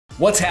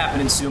What's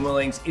happening,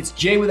 Sumolings? It's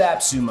Jay with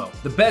AppSumo,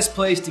 the best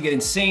place to get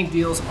insane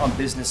deals on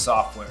business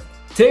software.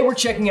 Today we're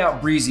checking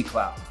out Brizy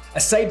Cloud,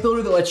 a site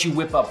builder that lets you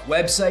whip up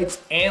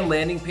websites and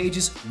landing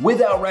pages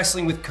without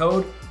wrestling with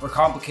code or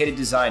complicated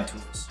design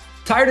tools.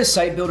 Tired of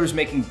site builders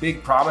making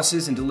big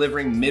promises and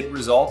delivering mid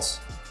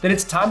results? Then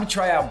it's time to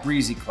try out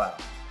Brizy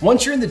Cloud.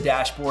 Once you're in the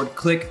dashboard,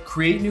 click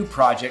Create New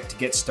Project to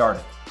get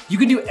started. You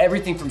can do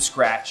everything from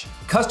scratch,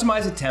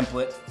 customize a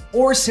template,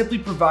 or simply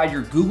provide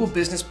your Google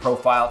business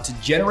profile to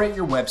generate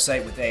your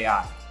website with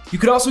AI. You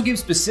could also give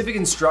specific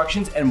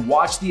instructions and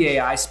watch the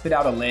AI spit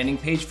out a landing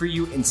page for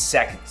you in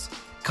seconds.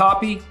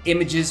 Copy,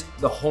 images,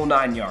 the whole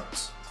 9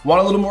 yards. Want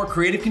a little more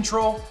creative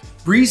control?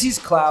 Brizy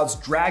Cloud's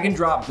drag and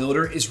drop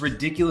builder is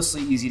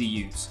ridiculously easy to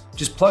use.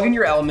 Just plug in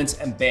your elements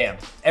and bam,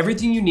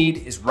 everything you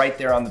need is right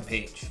there on the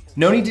page.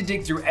 No need to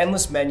dig through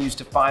endless menus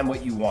to find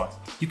what you want.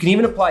 You can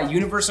even apply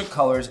universal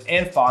colors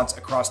and fonts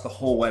across the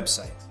whole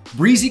website.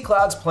 Brizy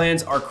Cloud's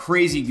plans are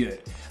crazy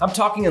good. I'm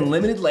talking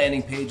unlimited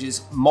landing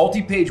pages,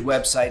 multi-page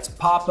websites,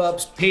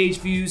 pop-ups, page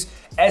views,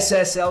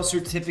 SSL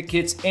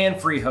certificates,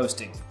 and free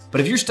hosting. But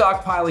if you're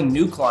stockpiling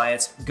new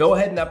clients, go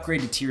ahead and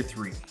upgrade to Tier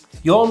 3.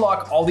 You'll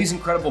unlock all these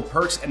incredible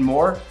perks and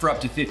more for up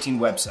to 15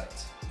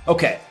 websites.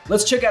 Okay,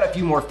 let's check out a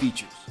few more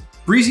features.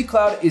 Brizy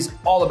Cloud is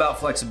all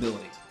about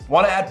flexibility.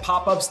 Want to add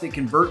pop-ups that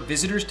convert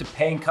visitors to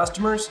paying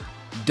customers?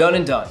 Done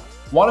and done.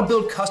 Want to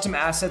build custom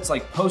assets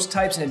like post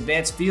types and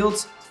advanced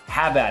fields?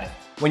 Have at it.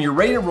 When you're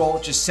ready to roll,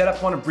 just set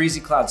up one of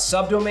Brizy Cloud's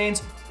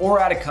subdomains or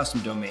add a custom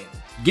domain.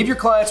 Give your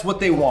clients what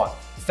they want: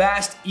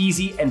 fast,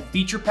 easy, and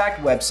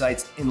feature-packed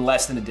websites in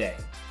less than a day.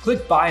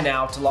 Click Buy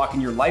Now to lock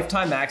in your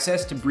lifetime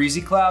access to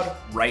Brizy Cloud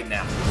right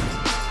now.